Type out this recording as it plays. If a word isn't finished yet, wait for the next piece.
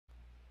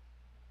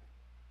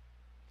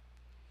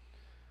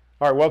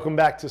All right, welcome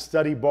back to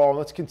Study Ball.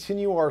 Let's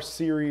continue our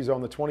series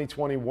on the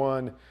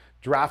 2021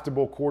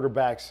 draftable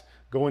quarterbacks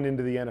going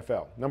into the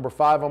NFL. Number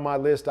 5 on my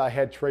list, I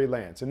had Trey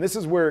Lance. And this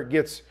is where it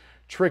gets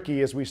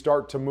tricky as we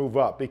start to move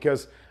up,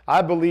 because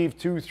I believe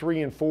 2,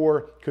 3, and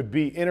 4 could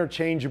be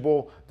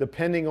interchangeable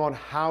depending on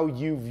how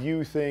you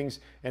view things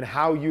and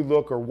how you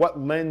look or what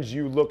lens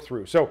you look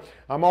through. So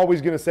I'm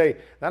always going to say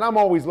that I'm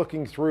always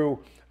looking through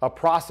a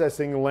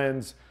processing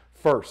lens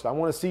first. I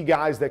want to see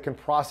guys that can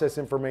process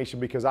information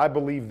because I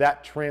believe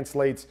that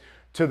translates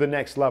to the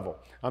next level.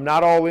 I'm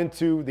not all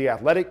into the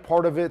athletic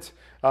part of it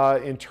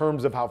in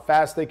terms of how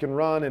fast they can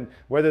run and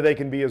whether they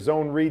can be a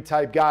zone read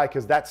type guy,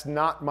 because that's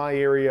not my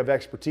area of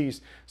expertise.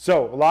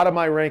 So a lot of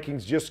my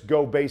rankings just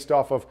go based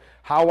off of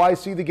how I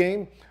see the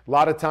game, a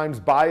lot of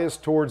times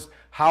biased towards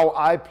how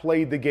I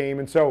played the game.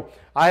 And so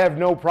I have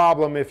no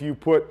problem if you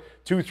put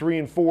 2, 3,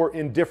 and 4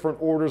 in different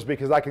orders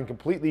because I can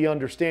completely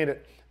understand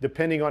it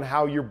depending on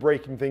how you're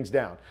breaking things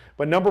down.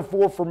 But number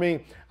 4 for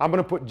me, I'm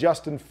going to put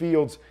Justin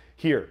Fields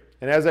here.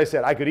 And as I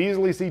said, I could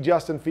easily see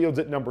Justin Fields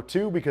at number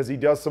 2 because he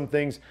does some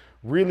things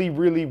really,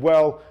 really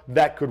well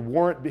that could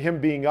warrant him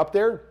being up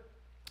there.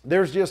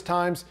 There's just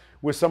times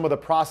with some of the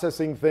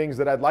processing things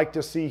that I'd like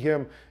to see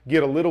him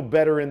get a little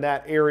better in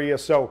that area.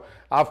 So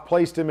I've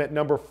placed him at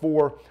number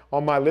 4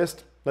 on my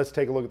list. Let's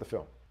take a look at the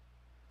film.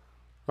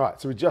 All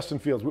right, so with Justin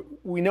Fields,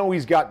 we know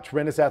he's got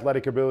tremendous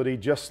athletic ability,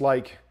 just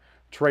like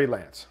Trey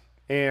Lance,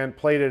 and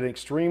played at an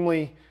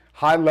extremely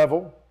high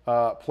level,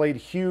 played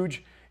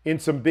huge in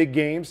some big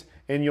games,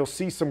 and you'll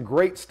see some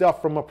great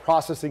stuff from a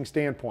processing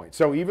standpoint.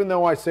 So even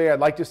though I say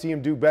I'd like to see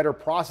him do better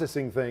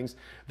processing things,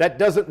 that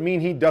doesn't mean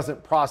he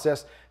doesn't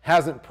process,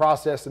 hasn't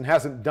processed, and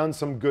hasn't done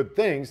some good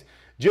things.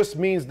 Just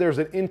means there's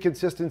an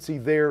inconsistency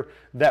there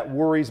that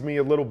worries me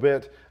a little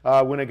bit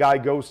when a guy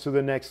goes to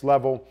the next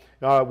level,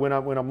 when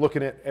I'm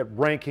looking at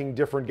ranking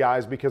different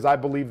guys, because I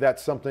believe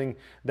that's something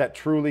that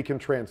truly can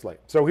translate.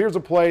 So here's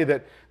a play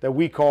that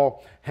we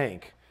call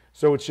Hank.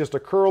 So it's just a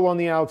curl on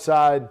the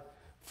outside,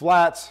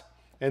 flats,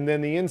 and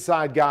then the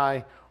inside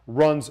guy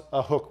runs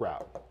a hook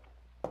route.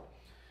 A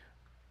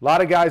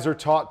lot of guys are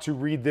taught to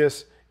read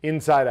this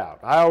inside out.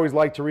 I always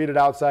like to read it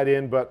outside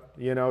in, but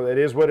you know, it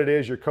is what it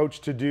is. You're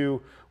coached to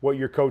do what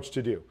you're coached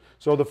to do.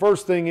 So the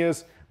first thing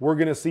is we're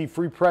going to see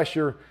free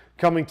pressure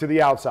coming to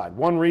the outside.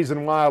 One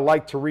reason why I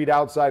like to read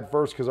outside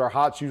first, because our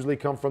hots usually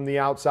come from the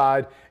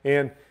outside.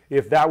 And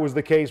if that was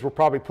the case, we're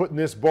probably putting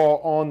this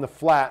ball on the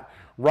flat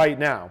right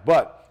now.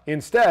 But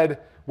instead,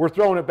 we're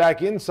throwing it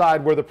back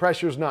inside where the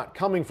pressure's not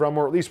coming from,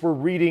 or at least we're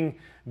reading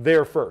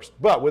there first.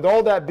 But with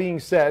all that being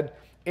said,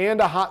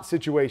 and a hot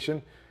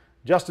situation,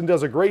 Justin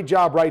does a great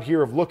job right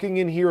here of looking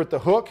in here at the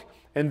hook,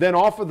 and then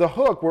off of the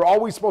hook, we're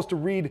always supposed to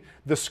read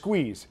the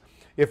squeeze.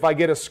 If I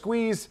get a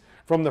squeeze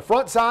from the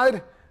front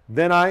side,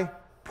 then I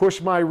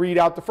push my read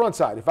out the front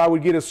side. If I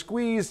would get a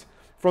squeeze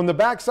from the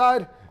back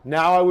side,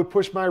 now I would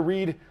push my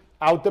read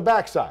out the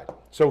back side.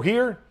 So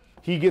here,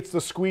 he gets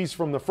the squeeze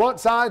from the front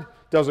side,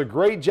 does a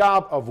great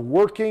job of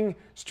working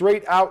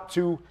straight out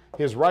to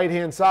his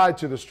right-hand side,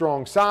 to the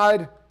strong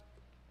side.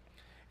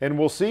 And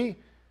we'll see,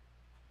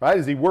 right,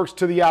 as he works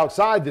to the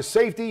outside, the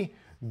safety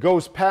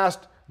goes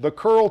past the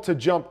curl to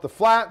jump the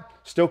flat.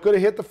 Still could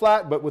have hit the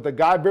flat, but with a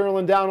guy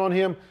barreling down on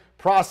him,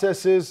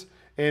 processes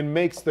and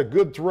makes the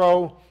good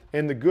throw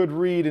and the good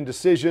read and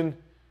decision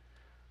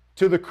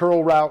to the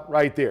curl route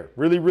right there.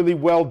 Really, really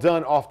well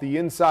done off the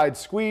inside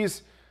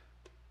squeeze.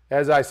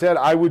 As I said,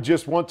 I would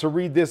just want to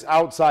read this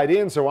outside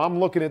in, so I'm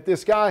looking at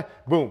this guy.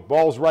 Boom,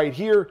 ball's right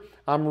here.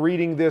 I'm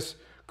reading this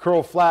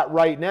curl flat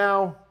right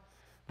now.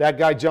 That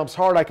guy jumps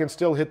hard. I can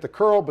still hit the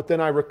curl, but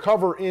then I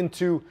recover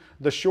into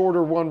the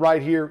shorter one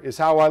right here is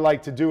how I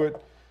like to do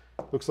it.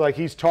 Looks like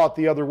he's taught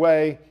the other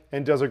way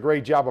and does a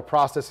great job of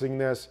processing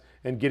this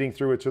and getting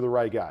through it to the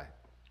right guy.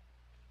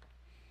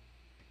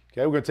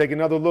 Okay, we're going to take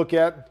another look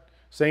at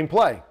same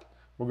play.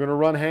 We're going to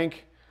run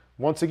Hank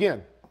once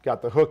again.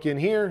 Got the hook in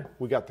here,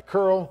 we got the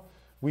curl,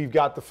 we've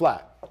got the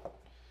flat.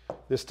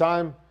 This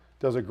time,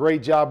 does a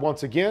great job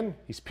once again.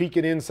 He's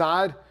peeking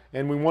inside,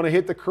 and we want to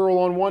hit the curl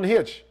on one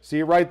hitch. See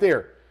it right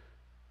there.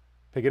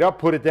 Pick it up,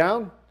 put it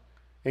down,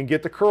 and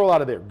get the curl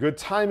out of there. Good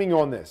timing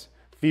on this.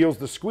 Feels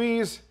the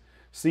squeeze,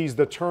 sees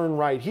the turn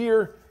right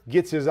here,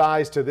 gets his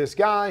eyes to this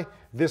guy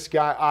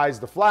eyes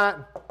the flat.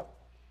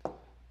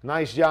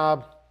 Nice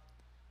job.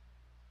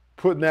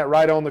 Putting that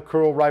right on the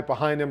curl right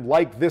behind him,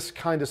 like this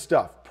kind of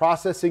stuff.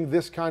 Processing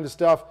this kind of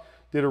stuff,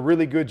 did a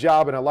really good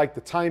job, and I like the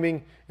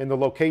timing and the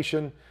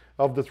location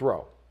of the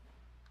throw.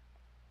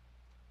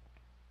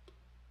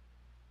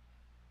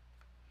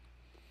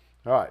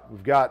 All right,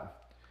 we've got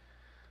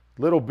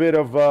a little bit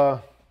of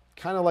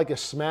kind of like a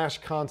smash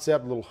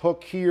concept, little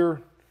hook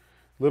here,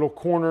 little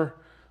corner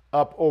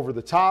up over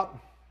the top.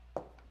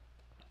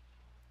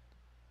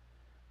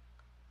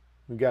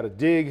 We've got a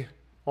dig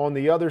on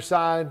the other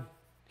side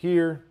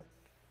here,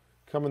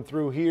 coming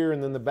through here,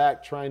 and then the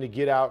back trying to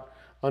get out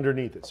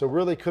underneath it. So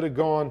really could have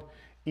gone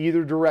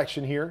either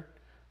direction here,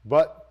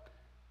 but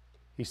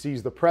he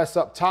sees the press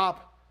up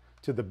top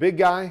to the big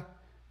guy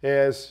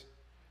as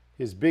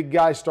his big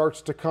guy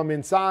starts to come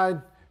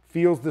inside,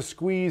 feels the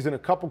squeeze and a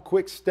couple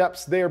quick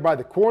steps there by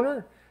the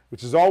corner,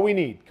 which is all we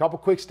need. A couple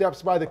quick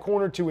steps by the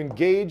corner to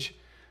engage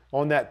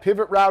on that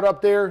pivot route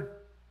up there.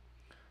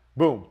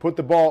 Boom, put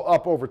the ball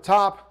up over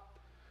top.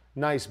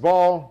 Nice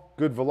ball,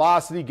 good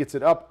velocity, gets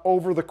it up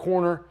over the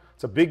corner.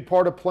 It's a big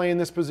part of playing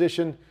this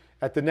position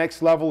at the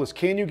next level is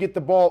can you get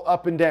the ball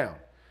up and down?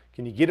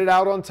 Can you get it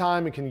out on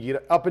time and can you get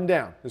it up and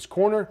down? This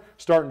corner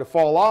starting to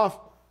fall off.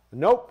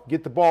 Nope,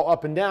 get the ball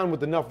up and down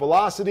with enough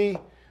velocity.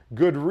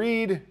 Good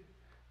read,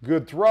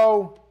 good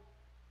throw.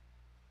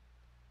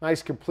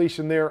 Nice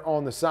completion there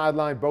on the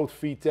sideline, both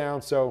feet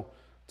down. So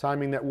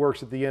timing that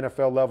works at the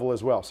NFL level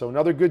as well. So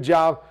another good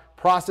job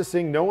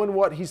processing, knowing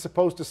what he's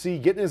supposed to see,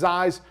 getting his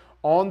eyes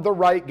on the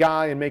right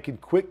guy and making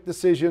quick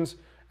decisions,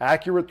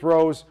 accurate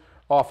throws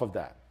off of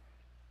that.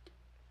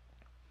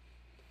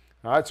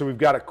 All right, so we've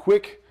got a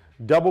quick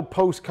double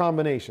post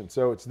combination.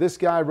 So it's this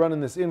guy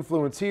running this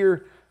influence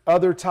here,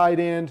 other tight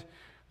end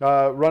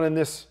running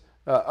this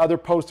other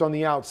post on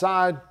the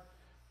outside.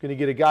 Going to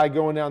get a guy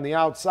going down the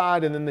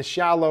outside and then the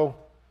shallow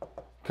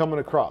coming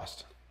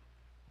across.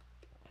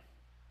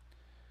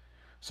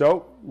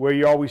 So where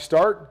you always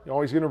start, you're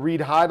always going to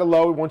read high to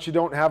low. Once you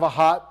don't have a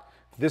hot,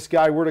 if this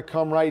guy were to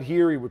come right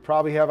here, he would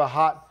probably have a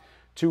hot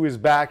to his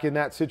back in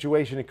that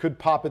situation. It could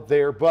pop it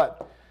there,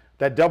 but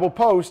that double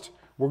post,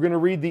 we're going to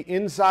read the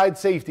inside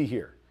safety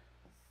here.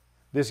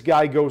 This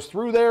guy goes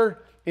through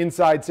there,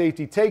 inside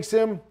safety takes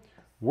him.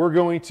 We're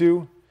going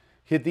to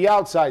hit the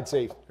outside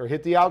safety or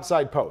hit the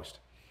outside post.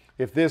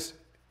 If this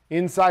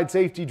inside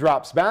safety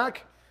drops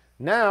back,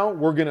 now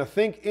we're going to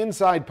think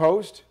inside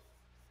post.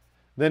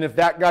 Then if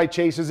that guy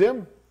chases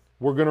him,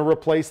 we're going to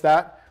replace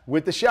that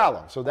with the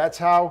shallow. So that's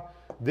how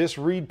this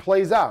read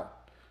plays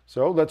out.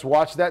 So let's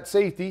watch that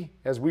safety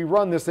as we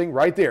run this thing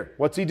right there.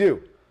 What's he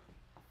do?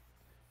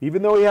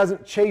 Even though he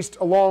hasn't chased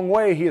a long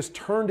way, he has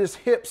turned his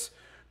hips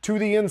to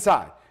the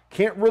inside.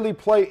 Can't really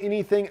play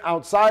anything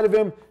outside of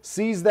him.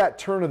 Sees that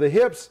turn of the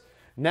hips.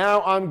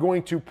 Now I'm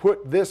going to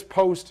put this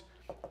post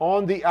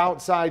on the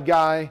outside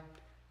guy.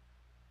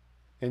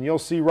 And you'll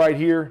see right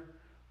here,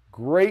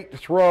 great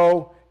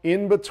throw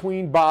in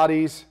between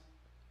bodies.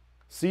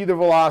 See the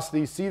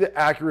velocity, see the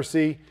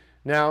accuracy.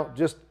 Now,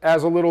 just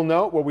as a little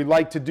note, what we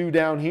like to do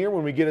down here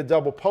when we get a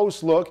double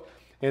post look,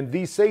 and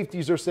these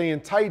safeties are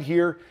staying tight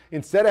here,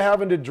 instead of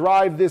having to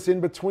drive this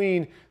in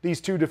between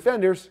these two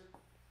defenders,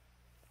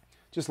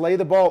 just lay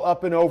the ball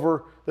up and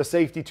over the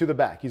safety to the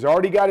back. He's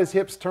already got his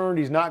hips turned.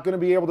 He's not going to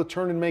be able to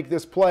turn and make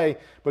this play,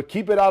 but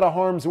keep it out of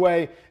harm's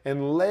way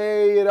and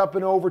lay it up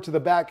and over to the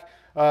back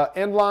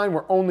end line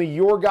where only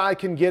your guy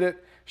can get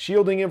it,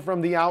 shielding him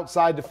from the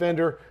outside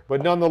defender.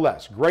 But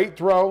nonetheless, great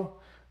throw,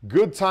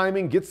 good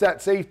timing, gets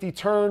that safety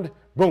turned,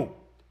 boom.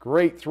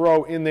 Great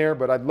throw in there,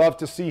 but I'd love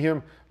to see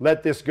him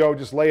let this go.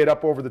 Just lay it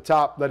up over the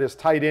top, let his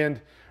tight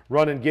end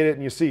run and get it,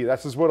 and you see,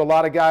 this is what a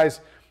lot of guys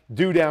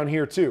do down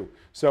here too.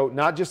 So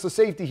not just the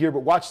safety here,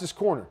 but watch this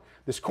corner.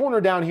 This corner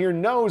down here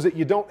knows that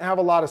you don't have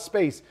a lot of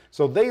space,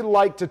 so they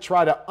like to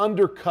try to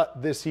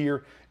undercut this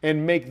here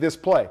and make this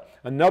play.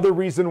 Another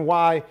reason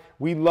why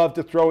we love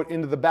to throw it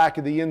into the back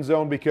of the end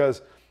zone,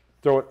 because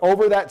throw it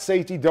over that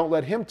safety, don't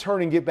let him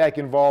turn and get back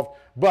involved,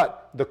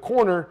 but the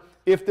corner,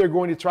 if they're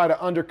going to try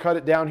to undercut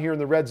it down here in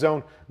the red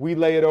zone, we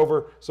lay it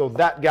over so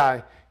that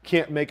guy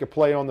can't make a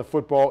play on the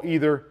football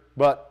either.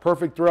 But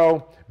perfect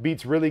throw,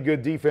 beats really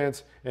good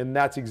defense, and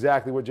that's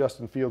exactly what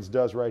Justin Fields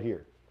does right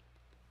here.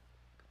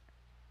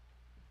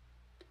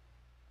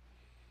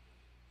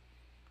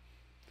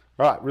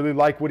 All right, really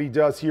like what he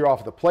does here off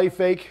of the play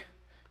fake.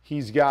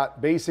 He's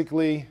got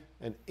basically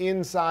an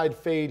inside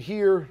fade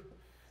here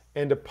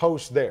and a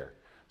post there.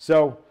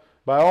 So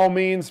by all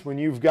means, when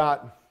you've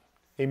got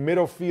a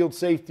middle field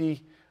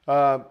safety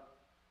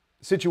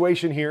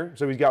situation here,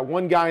 so he's got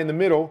one guy in the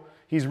middle,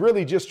 he's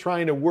really just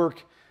trying to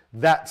work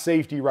that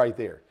safety right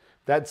there.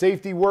 That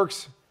safety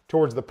works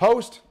towards the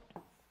post.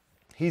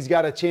 He's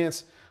got a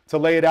chance to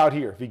lay it out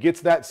here. If he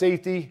gets that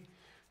safety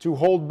to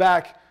hold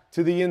back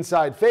to the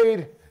inside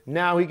fade,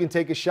 now he can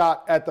take a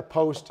shot at the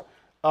post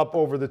up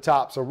over the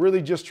top. So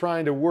really just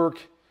trying to work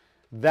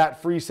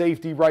that free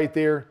safety right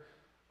there.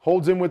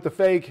 Holds him with the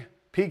fake,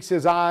 peeks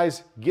his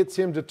eyes, gets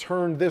him to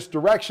turn this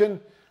direction.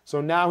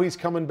 So now he's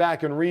coming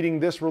back and reading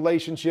this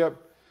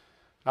relationship.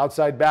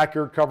 Outside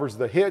backer covers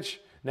the hitch.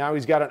 Now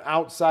he's got an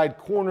outside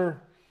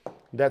corner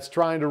that's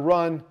trying to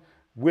run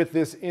with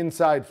this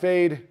inside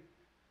fade.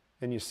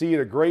 And you see it,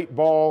 a great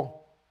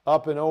ball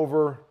up and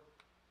over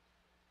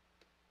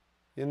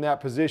in that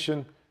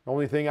position. The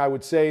only thing I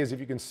would say is if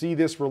you can see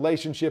this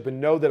relationship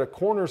and know that a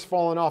corner's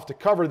fallen off to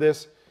cover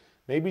this,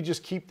 maybe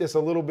just keep this a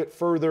little bit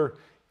further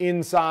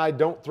inside.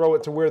 Don't throw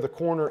it to where the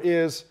corner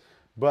is,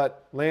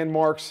 but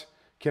landmarks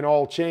can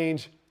all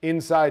change.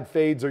 Inside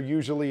fades are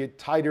usually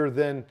tighter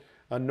than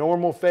a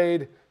normal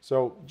fade.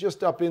 So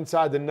just up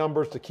inside the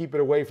numbers to keep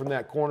it away from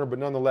that corner, but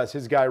nonetheless,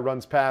 his guy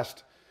runs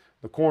past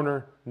the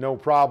corner, no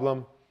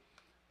problem.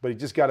 But he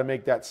just got to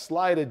make that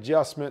slight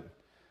adjustment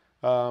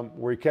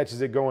where he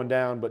catches it going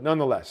down. But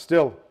nonetheless,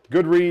 still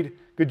good read,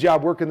 good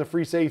job working the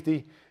free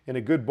safety, and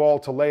a good ball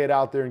to lay it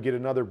out there and get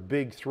another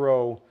big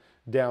throw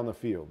down the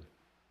field.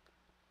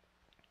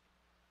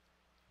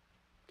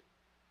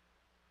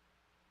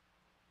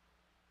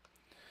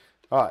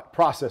 All right,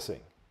 processing,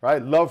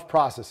 right? Love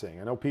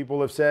processing. I know people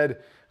have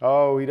said,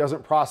 oh, he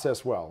doesn't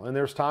process well. And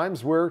there's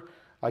times where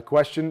I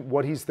question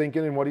what he's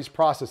thinking and what he's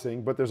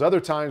processing, but there's other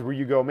times where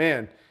you go,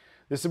 man,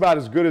 this is about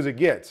as good as it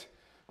gets.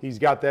 He's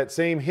got that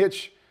same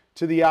hitch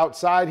to the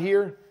outside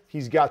here.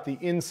 He's got the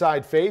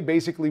inside fade,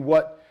 basically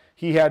what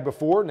he had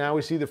before. Now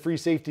we see the free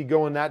safety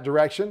go in that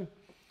direction.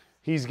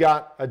 He's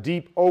got a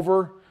deep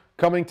over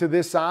coming to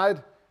this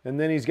side, and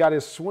then he's got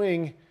his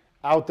swing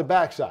out the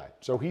backside.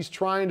 So he's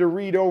trying to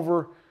read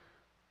over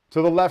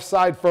to the left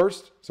side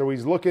first. So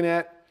he's looking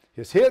at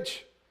his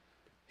hitch.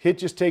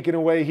 Hitch is taken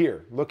away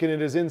here. Looking at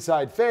his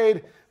inside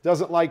fade.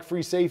 Doesn't like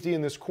free safety,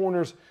 and this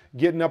corner's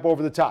getting up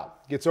over the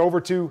top. Gets over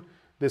to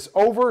this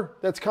over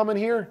that's coming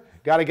here.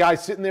 Got a guy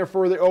sitting there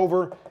for the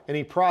over, and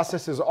he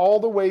processes all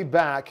the way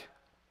back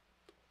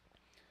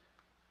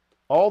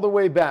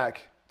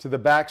to the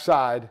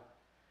backside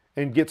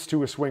and gets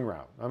to a swing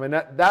route. I mean,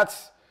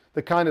 that's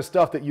the kind of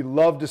stuff that you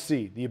love to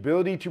see. The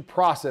ability to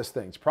process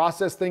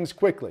things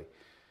quickly.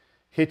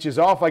 Hitch is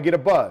off, I get a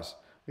buzz.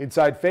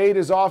 Inside fade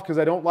is off because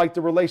I don't like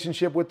the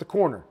relationship with the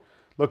corner.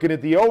 Looking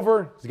at the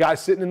over, the guy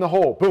sitting in the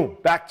hole. Boom,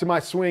 back to my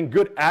swing.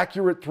 Good,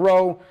 accurate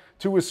throw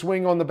to his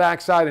swing on the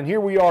backside. And here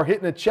we are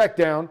hitting a check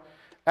down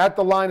at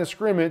the line of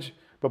scrimmage.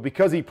 But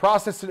because he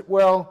processed it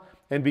well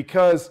and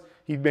because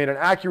he made an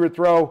accurate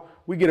throw,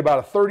 we get about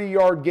a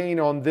 30-yard gain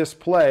on this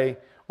play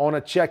on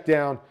a check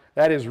down.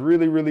 That is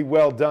really, really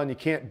well done. You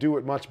can't do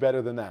it much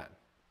better than that.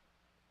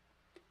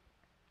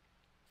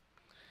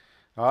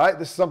 All right,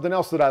 this is something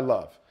else that I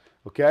love.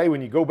 Okay,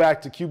 when you go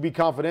back to QB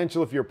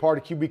Confidential, if you're a part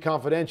of QB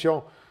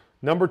Confidential,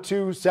 number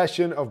 2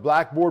 session of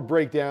Blackboard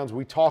Breakdowns,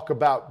 we talk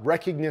about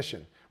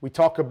recognition. We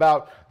talk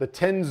about the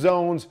 10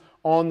 zones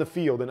on the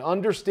field and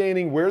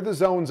understanding where the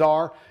zones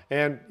are,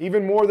 and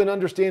even more than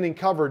understanding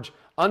coverage,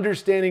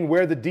 understanding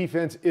where the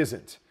defense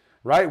isn't,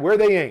 right? Where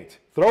they ain't.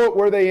 Throw it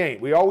where they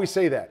ain't. We always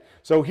say that.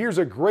 So here's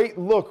a great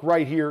look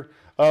right here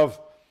of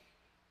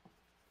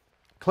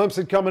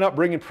Clemson coming up,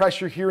 bringing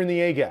pressure here in the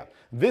A-gap.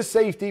 This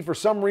safety, for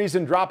some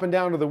reason, dropping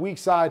down to the weak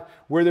side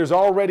where there's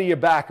already a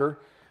backer.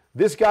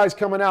 This guy's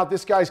coming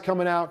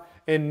out,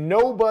 and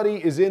nobody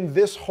is in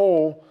this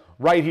hole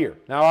right here.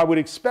 Now, I would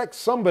expect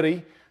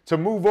somebody to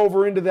move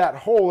over into that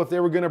hole if they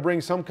were going to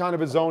bring some kind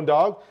of a zone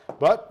dog,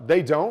 but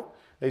they don't.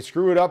 They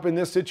screw it up in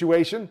this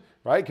situation,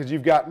 right? Because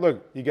you've got,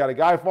 look, you got a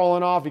guy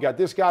falling off, you got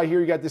this guy here,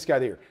 you got this guy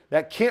there.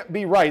 That can't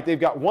be right. They've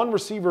got one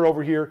receiver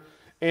over here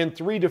and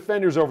 3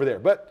 defenders over there.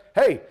 But,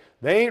 hey,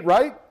 they ain't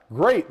right.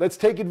 Great, let's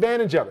take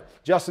advantage of it.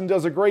 Justin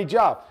does a great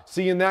job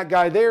seeing that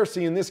guy there,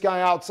 seeing this guy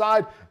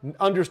outside,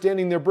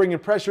 understanding they're bringing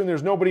pressure and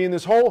there's nobody in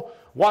this hole.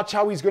 Watch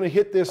how he's going to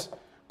hit this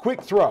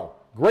quick throw.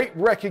 Great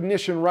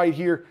recognition right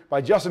here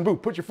by Justin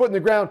Booth. Put your foot in the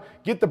ground,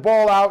 get the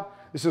ball out.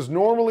 This is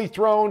normally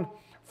thrown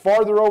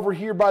farther over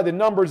here by the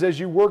numbers as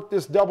you work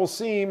this double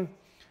seam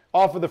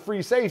off of the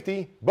free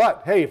safety.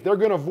 But, hey, if they're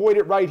going to avoid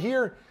it right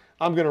here,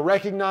 I'm going to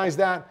recognize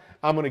that.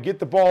 I'm going to get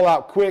the ball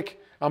out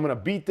quick. I'm going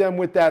to beat them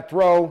with that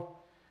throw.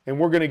 And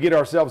we're going to get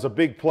ourselves a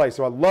big play.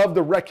 So I love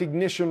the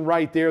recognition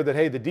right there that,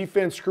 hey, the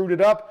defense screwed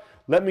it up.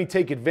 Let me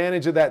take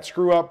advantage of that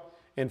screw up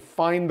and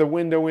find the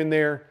window in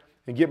there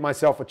and get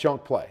myself a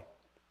chunk play.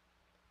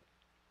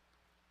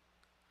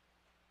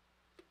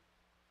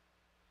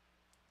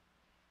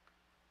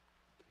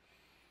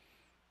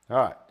 All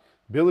right,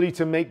 ability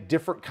to make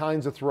different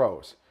kinds of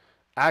throws.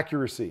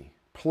 Accuracy,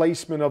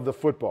 placement of the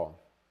football.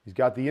 He's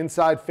got the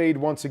inside fade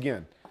once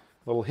again.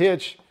 Little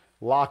hitch,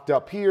 locked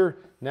up here.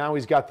 Now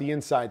he's got the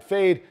inside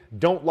fade.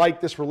 Don't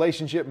like this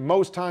relationship.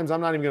 Most times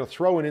I'm not even going to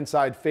throw an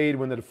inside fade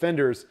when the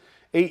defender's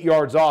 8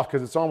 yards off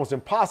because it's almost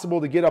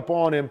impossible to get up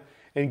on him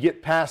and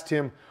get past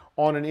him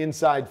on an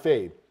inside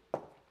fade.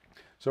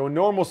 So in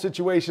normal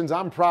situations,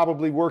 I'm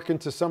probably working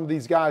to some of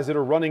these guys that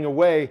are running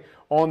away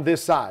on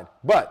this side.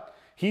 But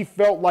he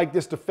felt like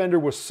this defender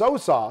was so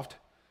soft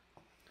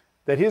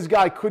that his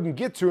guy couldn't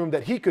get to him,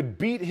 that he could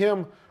beat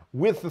him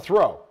with the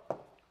throw.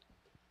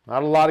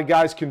 Not a lot of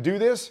guys can do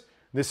this.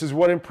 This is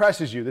what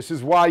impresses you. This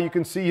is why you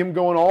can see him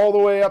going all the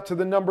way up to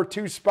the number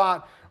 2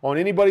 spot on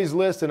anybody's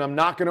list, and I'm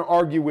not going to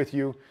argue with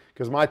you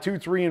because my 2,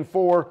 3, and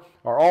 4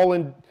 are all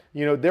in,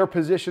 their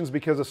positions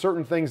because of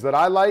certain things that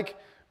I like,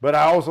 but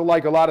I also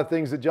like a lot of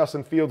things that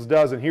Justin Fields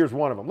does, and here's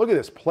one of them. Look at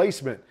this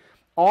placement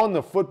on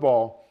the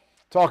football.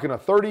 Talking a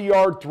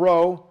 30-yard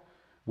throw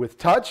with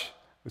touch.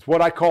 It's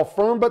what I call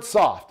firm but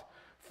soft.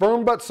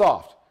 Firm but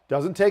soft.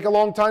 Doesn't take a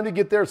long time to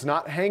get there. It's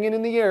not hanging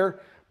in the air.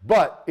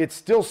 But it's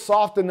still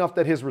soft enough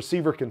that his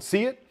receiver can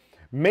see it,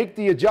 make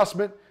the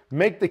adjustment,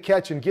 make the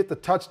catch, and get the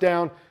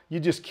touchdown.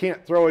 You just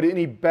can't throw it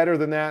any better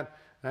than that.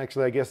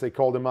 Actually, I guess they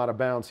called him out of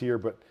bounds here.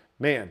 But,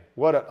 man,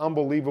 what an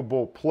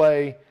unbelievable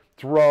play,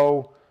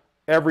 throw,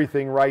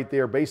 everything right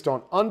there based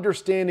on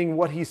understanding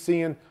what he's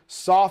seeing,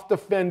 soft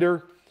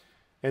defender,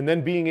 and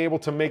then being able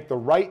to make the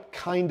right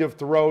kind of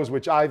throws,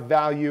 which I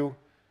value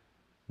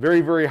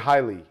very, very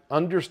highly.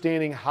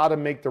 Understanding how to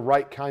make the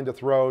right kind of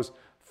throws,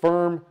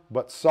 firm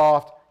but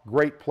soft.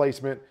 Great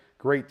placement.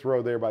 Great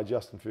throw there by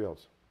Justin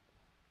Fields.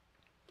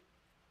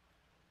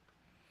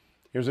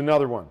 Here's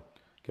another one.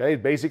 Okay,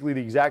 basically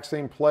the exact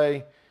same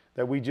play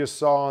that we just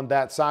saw on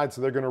that side.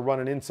 So they're going to run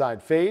an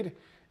inside fade.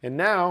 And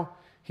now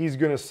he's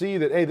going to see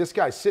that, hey, this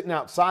guy's sitting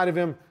outside of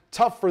him.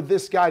 Tough for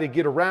this guy to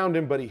get around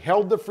him, but he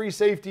held the free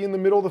safety in the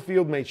middle of the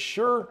field, made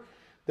sure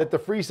that the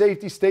free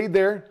safety stayed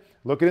there,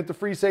 looking at the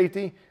free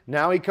safety.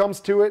 Now he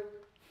comes to it.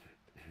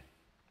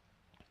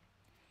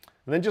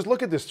 And then just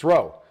look at this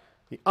throw.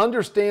 He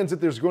understands that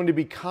there's going to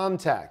be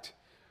contact.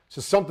 This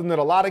is something that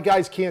a lot of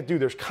guys can't do.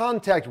 There's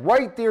contact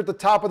right there at the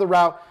top of the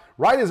route,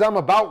 right as I'm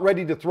about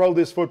ready to throw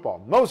this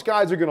football. Most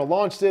guys are going to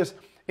launch this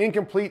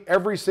incomplete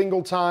every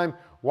single time.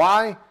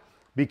 Why?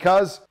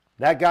 Because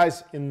that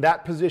guy's in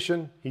that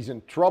position. He's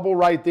in trouble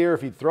right there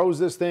if he throws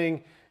this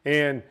thing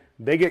and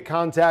they get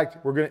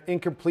contact. We're going to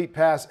incomplete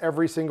pass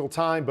every single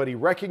time, but he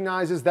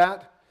recognizes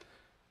that,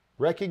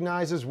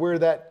 recognizes where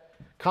that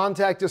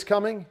contact is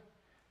coming,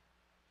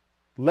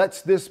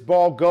 lets this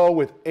ball go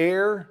with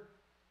air,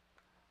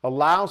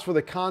 allows for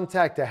the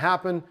contact to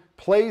happen,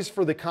 plays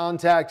for the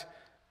contact.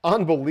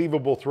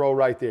 Unbelievable throw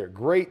right there.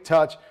 Great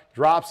touch,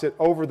 drops it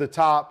over the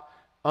top,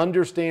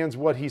 understands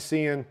what he's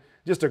seeing.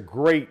 Just a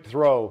great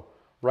throw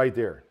right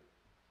there.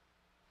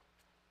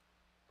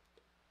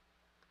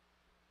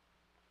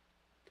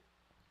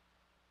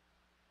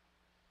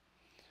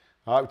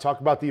 All right, we talk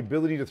about the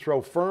ability to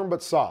throw firm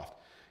but soft.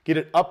 Get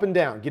it up and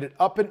down. Get it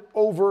up and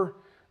over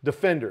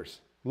defenders.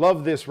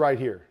 Love this right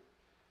here.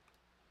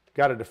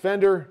 Got a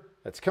defender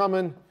that's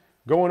coming,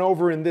 going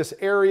over in this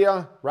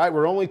area, right?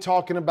 We're only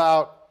talking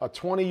about a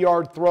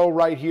 20-yard throw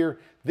right here.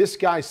 This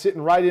guy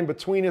sitting right in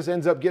between us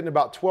ends up getting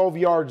about 12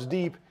 yards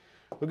deep.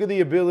 Look at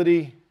the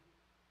ability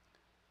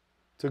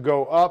to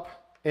go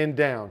up and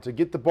down, to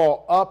get the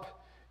ball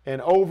up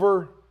and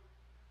over.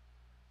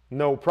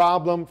 No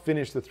problem.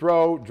 Finish the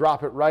throw.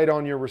 Drop it right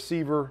on your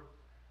receiver.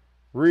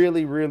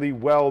 Really, really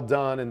well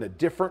done. And the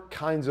different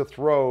kinds of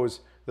throws,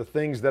 the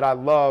things that I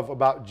love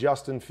about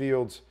Justin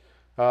Fields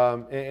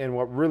and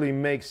what really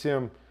makes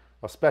him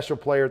a special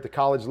player at the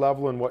college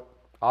level and what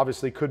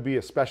obviously could be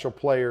a special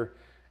player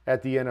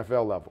at the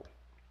NFL level.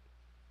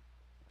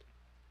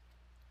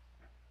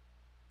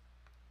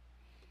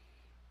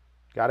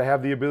 Got to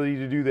have the ability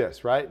to do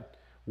this, right?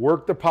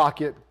 Work the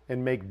pocket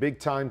and make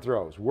big-time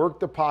throws. Work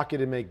the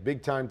pocket and make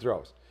big-time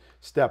throws.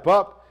 Step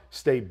up,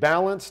 stay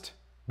balanced,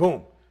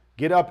 boom,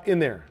 get up in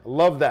there.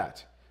 Love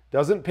that.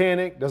 Doesn't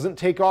panic, doesn't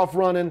take off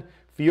running,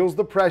 feels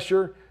the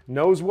pressure,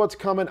 knows what's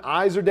coming,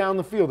 eyes are down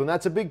the field. And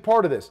that's a big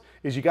part of this,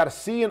 is you got to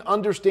see and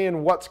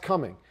understand what's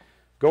coming.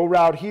 Go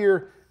route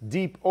here,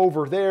 deep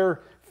over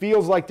there,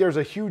 feels like there's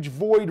a huge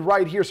void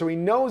right here, so he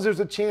knows there's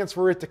a chance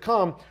for it to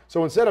come.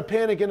 So instead of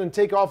panicking and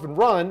take off and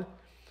run,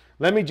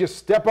 let me just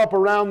step up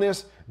around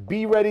this,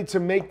 be ready to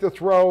make the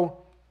throw,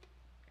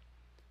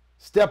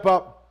 step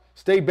up,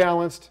 stay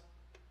balanced.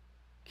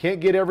 Can't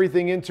get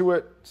everything into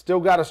it,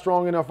 still got a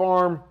strong enough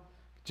arm.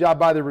 Job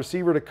by the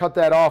receiver to cut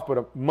that off, but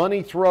a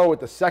money throw at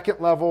the second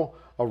level,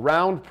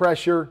 around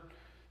pressure.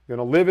 You're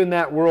going to live in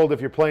that world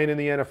if you're playing in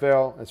the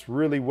NFL. It's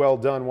really well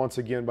done once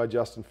again by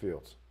Justin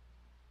Fields.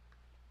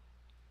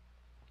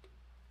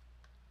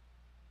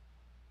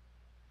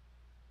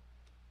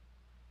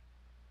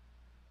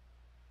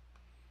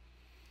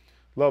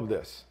 Love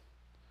this.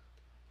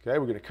 Okay,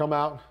 we're going to come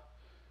out,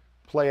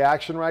 play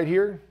action right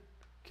here.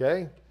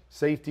 Okay,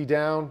 safety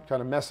down,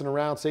 kind of messing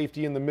around,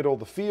 safety in the middle of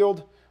the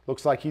field.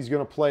 Looks like he's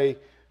going to play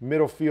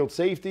middle field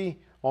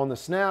safety on the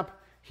snap.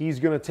 He's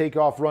going to take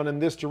off running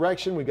this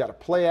direction. We've got a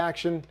play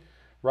action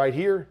right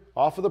here.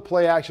 Off of the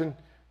play action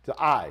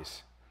to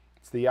eyes.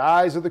 It's the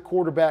eyes of the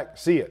quarterback.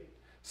 See it.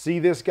 See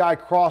this guy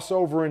cross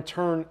over and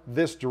turn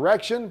this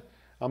direction.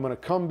 I'm going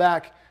to come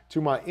back to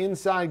my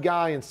inside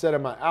guy instead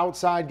of my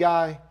outside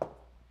guy.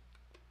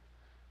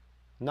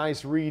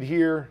 Nice read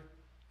here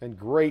and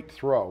great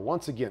throw.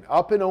 Once again,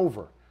 up and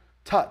over.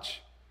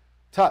 Touch.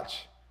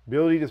 Touch.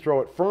 Ability to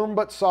throw it firm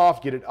but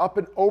soft. Get it up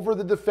and over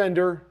the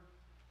defender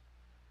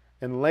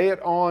and lay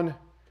it on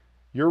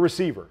your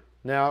receiver.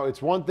 Now,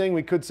 it's one thing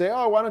we could say,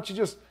 oh, why don't you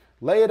just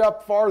lay it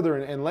up farther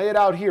and lay it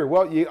out here?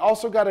 Well, you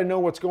also got to know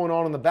what's going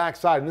on the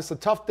backside, and this is a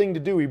tough thing to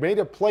do. He made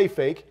a play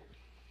fake,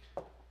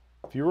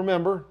 if you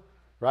remember,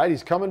 right?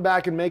 He's coming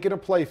back and making a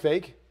play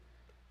fake,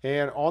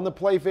 and on the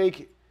play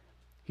fake,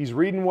 he's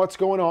reading what's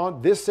going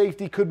on. This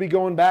safety could be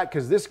going back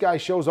because this guy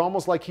shows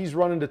almost like he's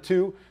running to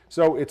two,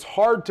 so it's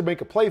hard to make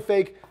a play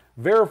fake,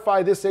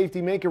 verify this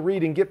safety, make a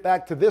read, and get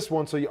back to this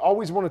one. So you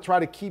always want to try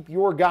to keep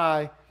your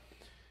guy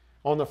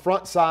on the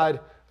front side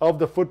of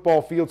the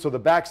football field so the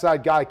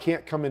backside guy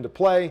can't come into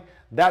play.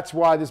 That's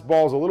why this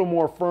ball is a little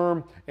more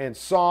firm and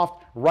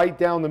soft right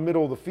down the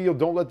middle of the field.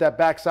 Don't let that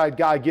backside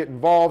guy get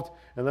involved,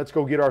 and let's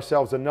go get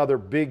ourselves another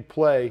big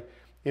play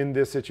in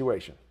this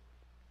situation.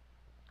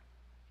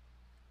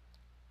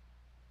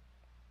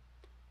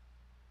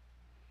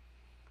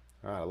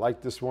 All right, I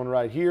like this one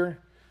right here.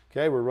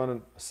 Okay, we're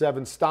running a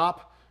 7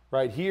 stop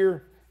right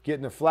here,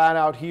 getting a flat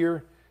out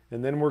here,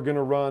 and then we're going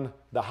to run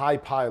the high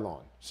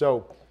pylon.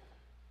 So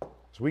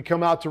as we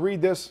come out to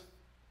read this,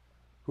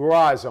 Who are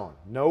eyes on?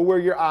 Know where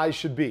your eyes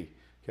should be.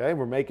 Okay,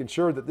 we're making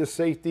sure that this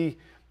safety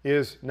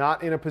is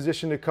not in a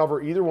position to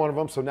cover either one of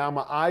them. So now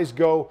my eyes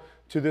go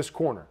to this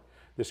corner.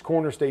 This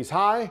corner stays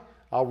high.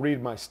 I'll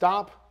read my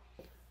stop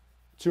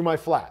to my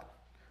flat.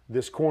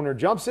 This corner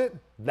jumps it.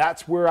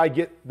 That's where I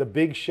get the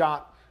big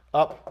shot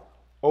up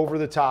over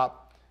the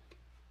top.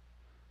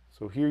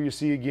 So here you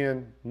see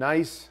again,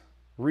 nice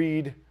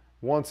read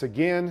once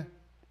again.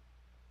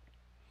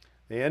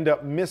 They end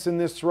up missing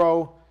this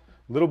throw.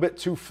 A little bit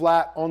too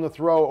flat on the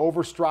throw,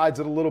 overstrides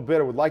it a little bit.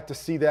 I would like to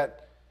see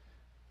that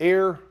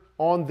air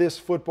on this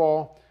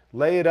football,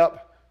 lay it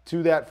up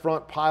to that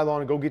front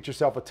pylon and go get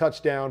yourself a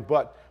touchdown.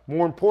 But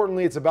more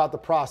importantly, it's about the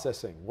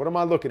processing. What am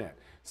I looking at?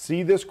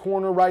 See this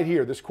corner right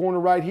here. This corner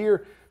right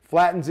here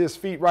flattens his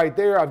feet right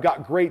there. I've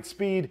got great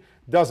speed.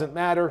 Doesn't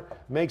matter.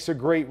 Makes a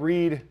great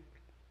read.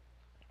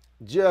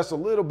 Just a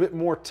little bit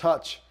more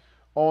touch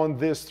on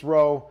this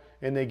throw,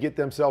 and they get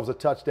themselves a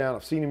touchdown.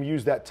 I've seen him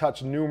use that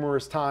touch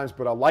numerous times,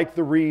 but I like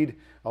the read.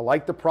 I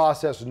like the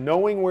process,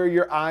 knowing where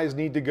your eyes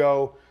need to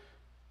go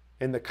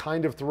and the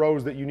kind of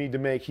throws that you need to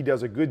make. He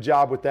does a good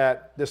job with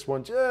that. This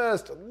one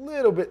just a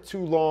little bit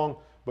too long,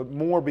 but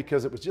more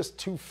because it was just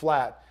too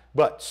flat.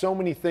 But so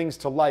many things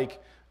to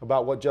like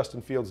about what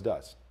Justin Fields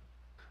does.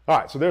 All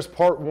right, so there's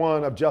part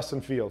one of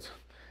Justin Fields.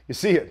 You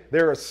see it.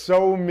 There are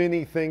so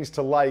many things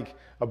to like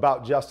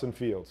about Justin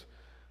Fields.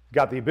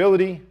 Got the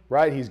ability,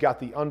 right? He's got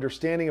the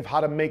understanding of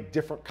how to make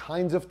different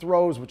kinds of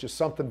throws, which is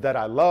something that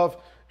I love.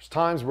 There's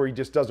times where he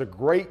just does a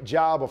great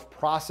job of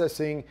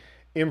processing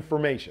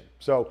information.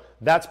 So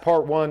that's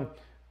part one.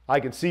 I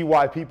can see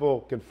why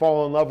people can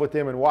fall in love with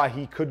him and why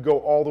he could go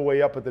all the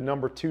way up at the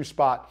number 2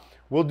 spot.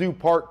 We'll do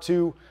part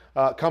two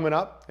coming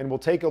up, and we'll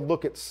take a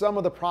look at some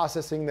of the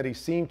processing that he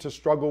seemed to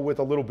struggle with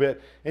a little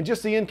bit and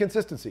just the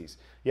inconsistencies.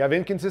 You have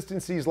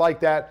inconsistencies like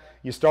that,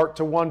 you start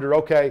to wonder,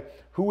 okay,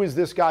 who is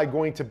this guy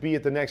going to be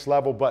at the next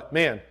level? But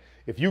man,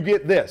 if you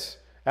get this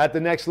at the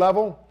next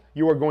level,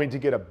 you are going to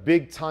get a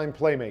big-time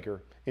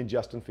playmaker in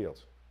Justin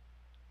Fields.